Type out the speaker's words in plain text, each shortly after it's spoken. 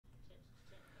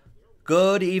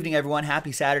Good evening, everyone.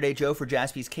 Happy Saturday. Joe for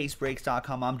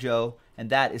jaspyscasebreaks.com. I'm Joe,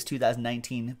 and that is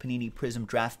 2019 Panini PRIZM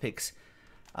Draft Picks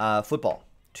football.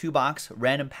 2-box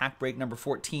random pack break number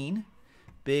 14.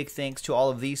 Big thanks to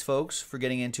all of these folks for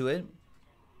getting into it.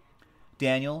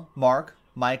 Daniel, Mark,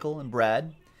 Michael, and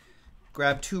Brad.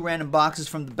 Grab 2 random boxes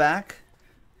from the back.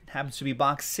 It happens to be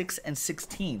box 6 and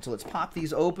 16. So let's pop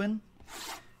these open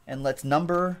and let's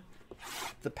number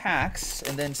the packs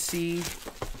and then see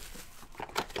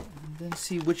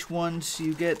which ones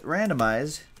you get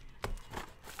randomized.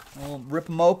 We'll rip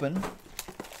them open.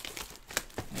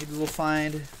 Maybe we'll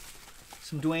find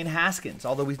some Dwayne Haskins,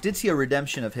 although we did see a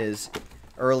redemption of his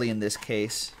early in this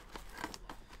case.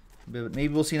 But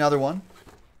maybe we'll see another one.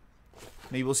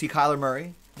 Maybe we'll see Kyler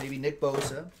Murray, maybe Nick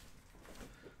Bosa,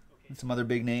 and some other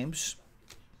big names.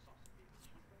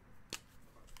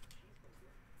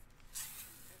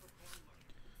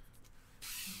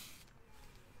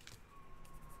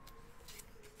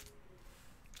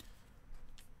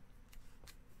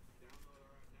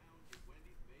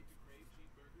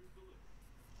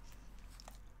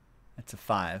 It's a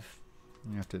 5.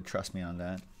 You have to trust me on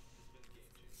that.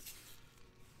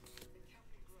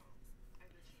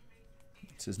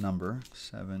 It's his number.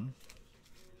 7,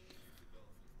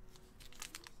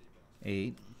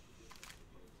 8,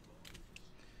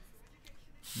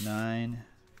 9,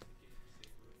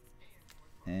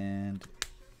 and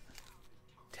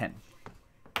 10.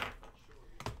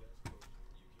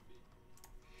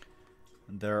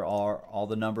 There are all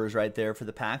the numbers right there for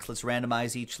the packs. Let's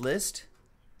randomize each list.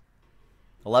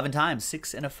 11 times,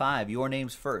 6 and a 5. Your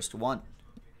names first. 1,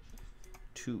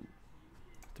 2,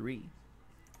 3,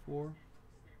 4,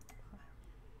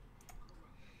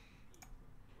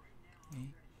 5, 8,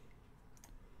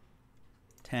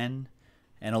 10,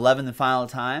 and 11 the final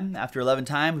time. After 11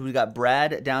 times, we got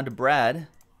Brad down to Brad.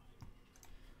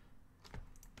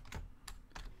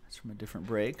 That's from a different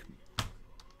break.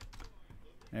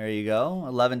 There you go.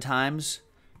 11 times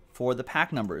for the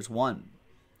pack numbers. 1,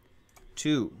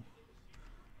 2,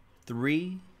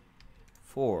 3,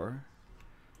 4,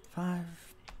 5,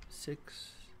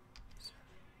 6, 7,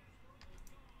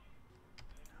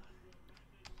 9,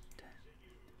 10,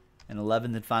 and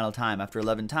 11 the final time. After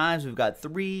 11 times, we've got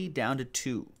 3 down to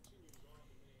 2.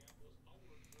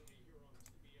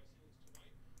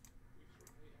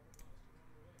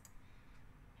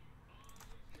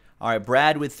 All right,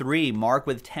 Brad with 3, Mark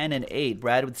with 10 and 8,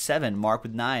 Brad with 7, Mark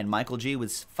with 9, Michael G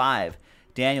with 5,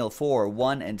 Daniel 4,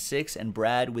 1 and 6, and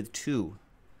Brad with 2.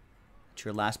 It's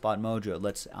your last spot mojo.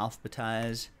 Let's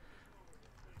alphabetize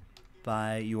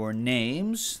by your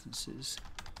names. This is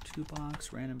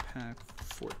 2-box random pack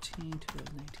 14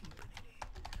 2019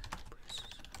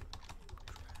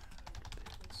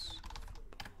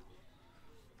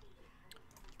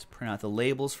 Let's print out the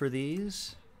labels for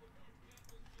these.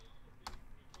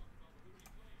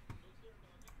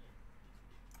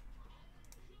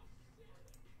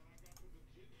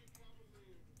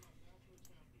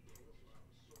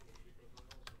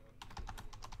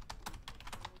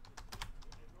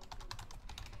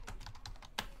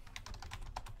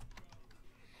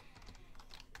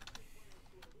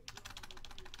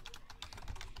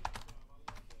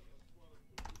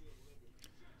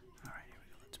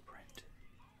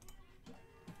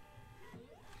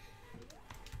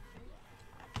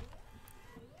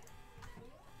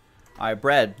 All right,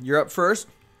 Brad, you're up first.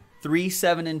 3,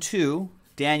 7, and 2.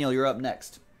 Daniel, you're up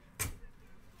next.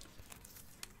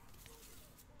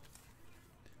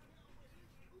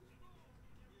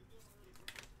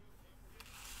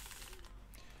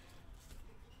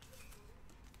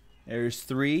 There's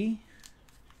 3.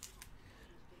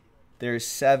 There's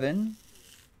 7.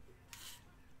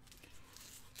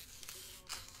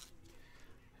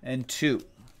 And 2.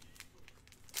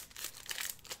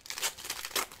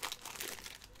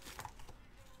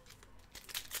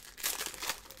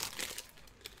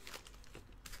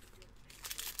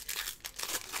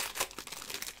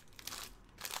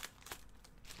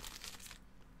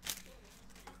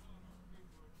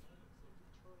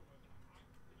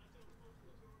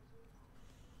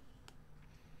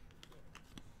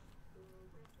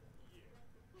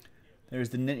 There's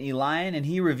the Nittany Lion, and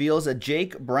he reveals a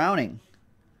Jake Browning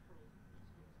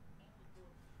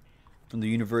from the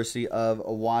University of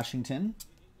Washington.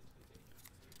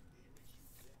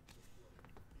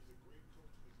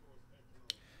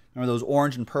 Remember, those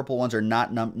orange and purple ones are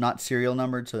not serial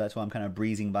numbered, so that's why I'm kind of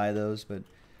breezing by those, but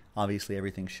obviously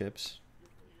everything ships.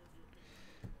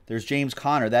 There's James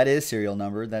Conner. That is serial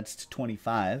numbered. That's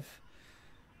 25.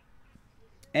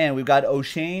 And we've got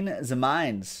O'Shane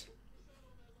Zamines.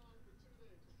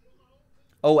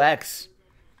 OX.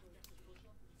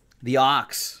 The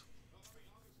Ox.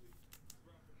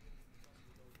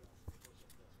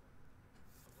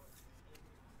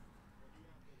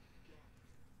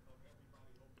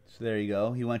 So there you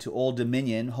go. He went to Old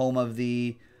Dominion, home of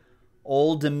the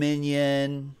Old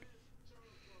Dominion.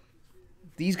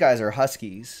 These guys are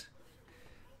Huskies.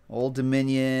 Old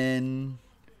Dominion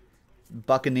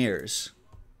Buccaneers.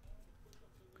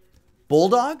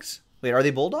 Bulldogs? Wait, are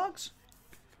they Bulldogs?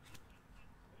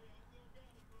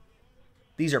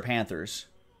 These are Panthers.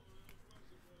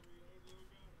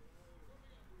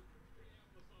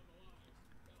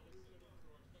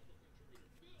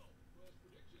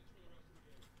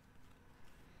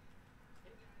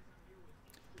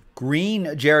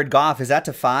 Green Jared Goff. Is that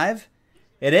to 5?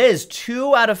 It is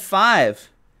 2 out of 5.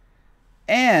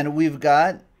 And we've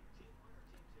got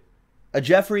a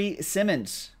Jeffrey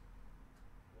Simmons,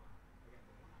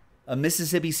 a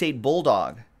Mississippi State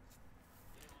Bulldog.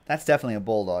 That's definitely a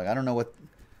Bulldog. I don't know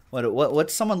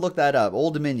what someone look that up.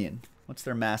 Old Dominion. What's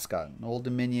their mascot? Old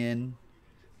Dominion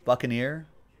Buccaneer.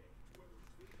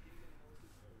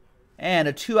 And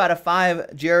a 2 out of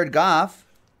 5 Jared Goff.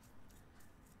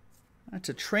 That's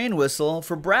a train whistle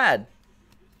for Brad.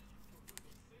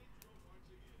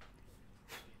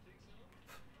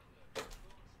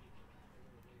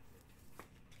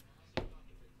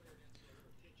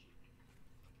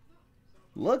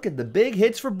 Look at the big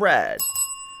hits for Brad.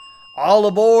 All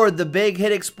aboard the Big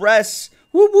Hit Express.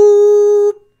 Whoop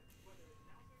whoop.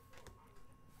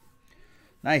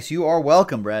 Nice. You are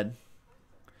welcome, Brad.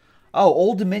 Oh,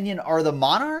 Old Dominion are the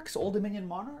Monarchs? Old Dominion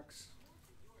Monarchs?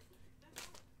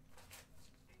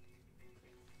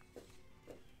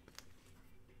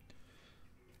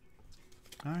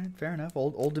 All right, fair enough.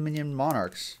 Old Dominion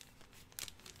Monarchs.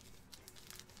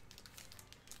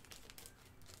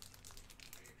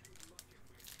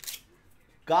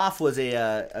 Goff was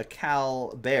a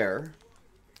Cal Bear.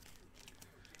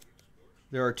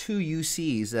 There are 2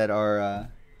 UCs that are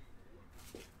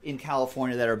in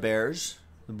California that are Bears.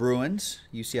 The Bruins,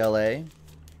 UCLA,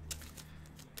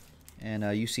 and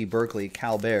UC Berkeley,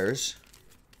 Cal Bears.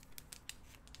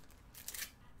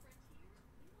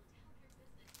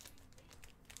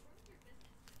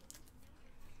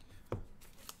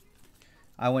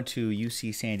 I went to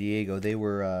UC San Diego. They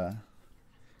were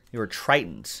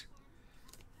Tritons.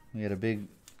 We had a big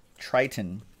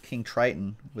Triton, King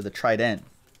Triton, with a trident.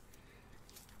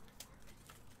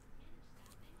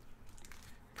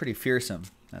 Pretty fearsome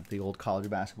at the old college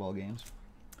basketball games.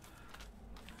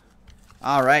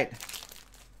 All right.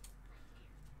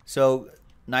 So,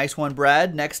 nice one,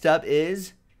 Brad. Next up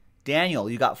is Daniel.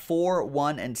 You got 4,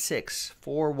 1, and 6.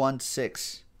 4, 1,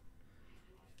 6.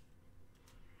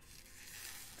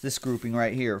 This grouping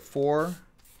right here. 4,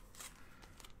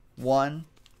 1,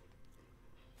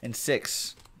 and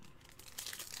 6.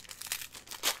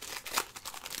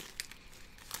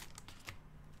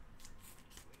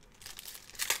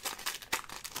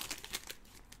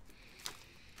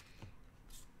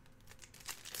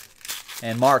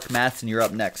 And Mark Matheson, you're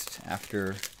up next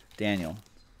after Daniel.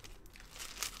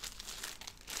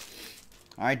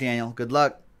 All right, Daniel. Good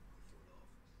luck.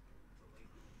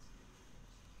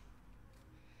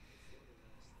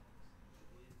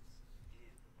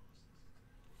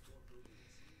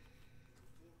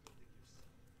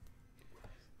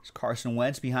 Carson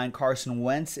Wentz. Behind Carson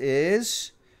Wentz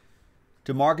is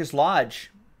DeMarcus Lodge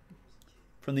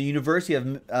from the University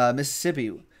of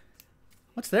Mississippi.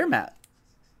 What's their mascot?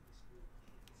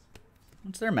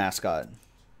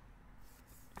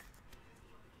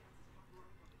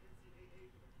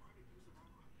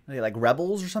 Are they like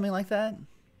Rebels or something like that?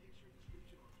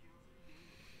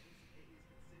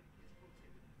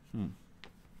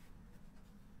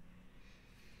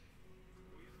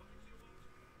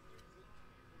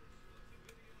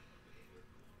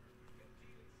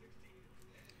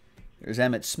 There's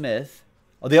Emmitt Smith.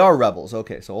 Oh, they are Rebels.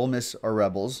 Okay, so Ole Miss are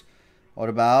Rebels. What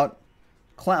about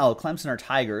Clemson are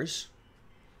Tigers.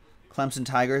 Clemson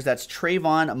Tigers. That's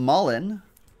Trayvon Mullen.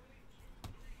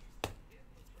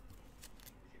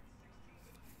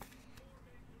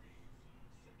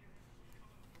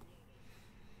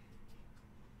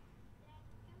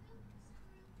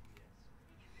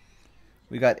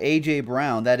 We got A.J.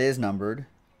 Brown. That is numbered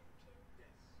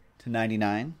to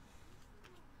 99.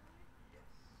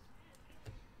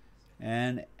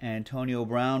 And Antonio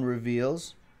Brown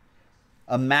reveals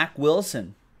a Mac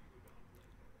Wilson,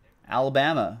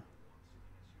 Alabama.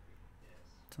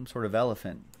 Some sort of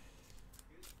elephant.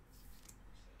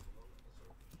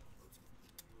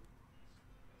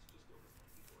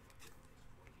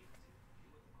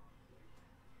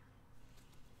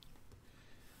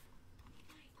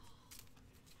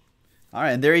 All right,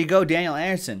 and there you go, Daniel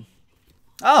Anderson.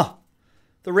 Oh,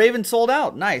 the Ravens sold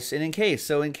out. Nice. And in case.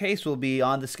 So in case will be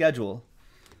on the schedule.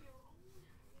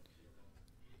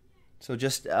 So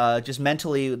just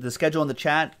mentally, the schedule in the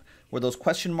chat where those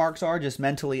question marks are, just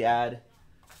mentally add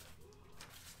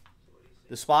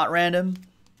the spot random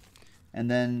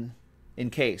and then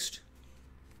encased.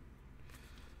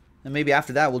 And maybe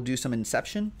after that we'll do some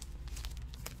Inception.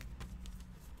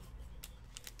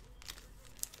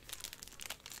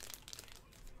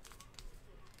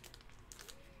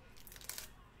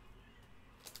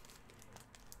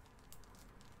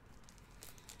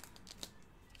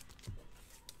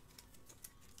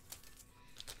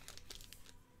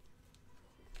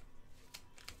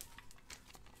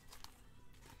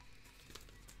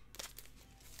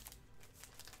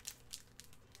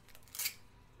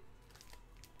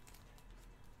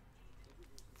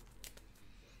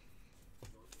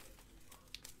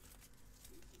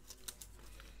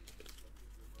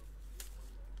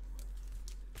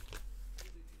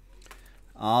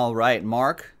 All right,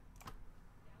 Mark,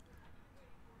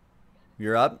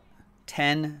 you're up.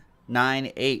 10,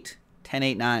 9, 8. 10,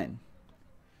 8, 9.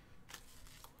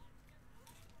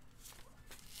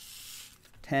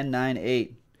 10, 9,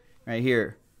 8. Right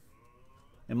here.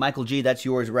 And Michael G, that's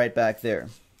yours right back there.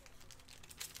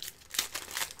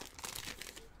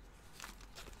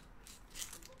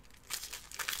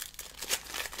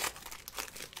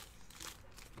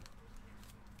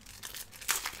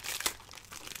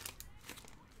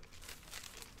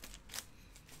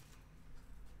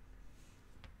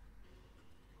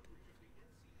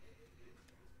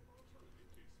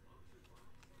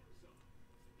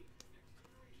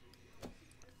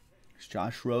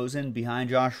 Josh Rosen. Behind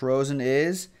Josh Rosen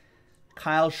is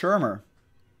Kyle Shermer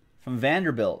from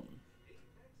Vanderbilt.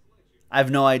 I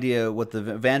have no idea what the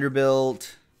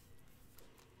Vanderbilt...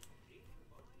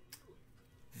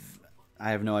 I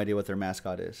have no idea what their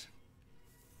mascot is.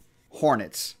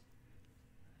 Hornets.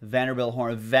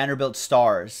 Vanderbilt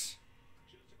Stars.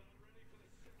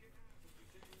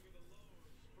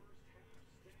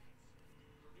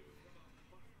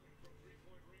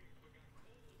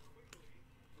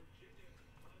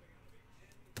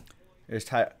 There's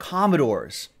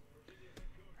Commodores.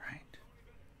 Right.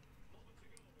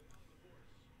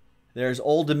 There's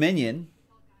Old Dominion.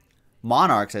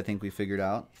 Monarchs, I think we figured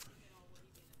out.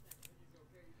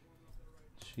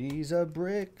 She's a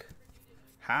brick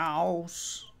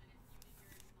house.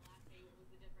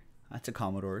 That's a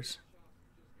Commodores.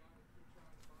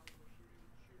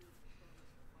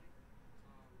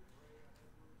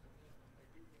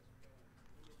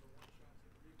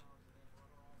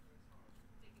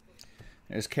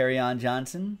 There's Kerryon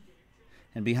Johnson.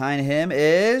 And behind him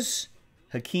is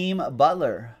Hakeem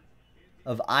Butler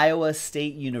of Iowa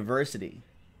State University.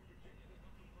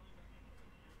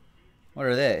 What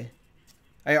are they?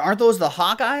 Aren't those the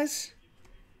Hawkeyes?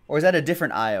 Or is that a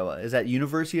different Iowa? Is that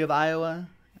University of Iowa?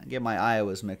 I get my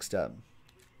Iowas mixed up.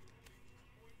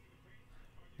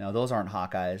 No, those aren't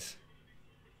Hawkeyes.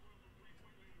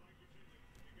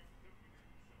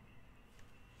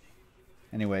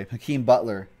 Anyway, Hakeem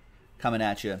Butler coming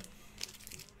at you.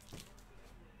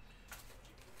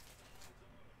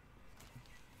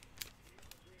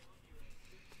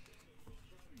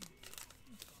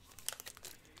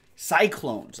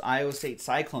 Cyclones. Iowa State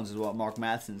Cyclones is what Mark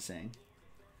Matheson's saying.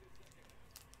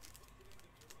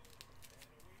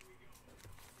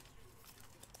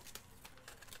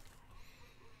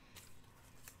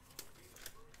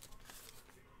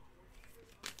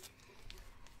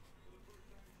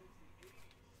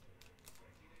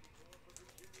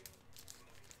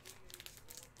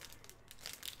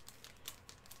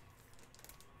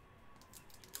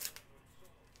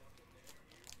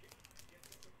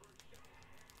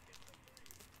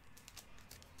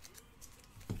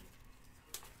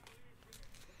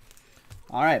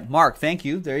 All right, Mark, thank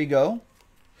you. There you go.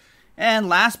 And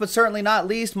last but certainly not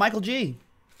least, Michael G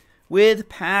with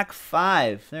Pack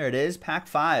 5. There it is, Pack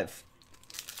 5.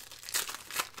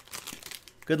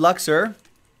 Good luck, sir.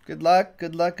 Good luck,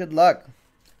 good luck, good luck.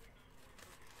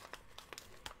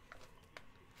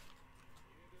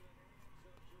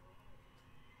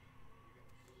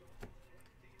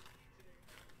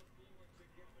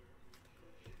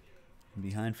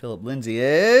 Behind Philip Lindsay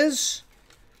is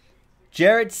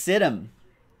Jarrett Stidham,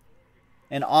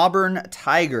 an Auburn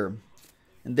Tiger.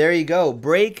 And there you go.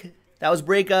 That was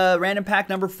random pack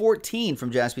number 14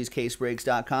 from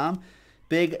JaspysCaseBreaks.com.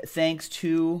 Big thanks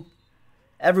to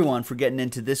everyone for getting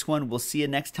into this one. We'll see you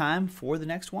next time for the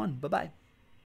next one. Bye-bye.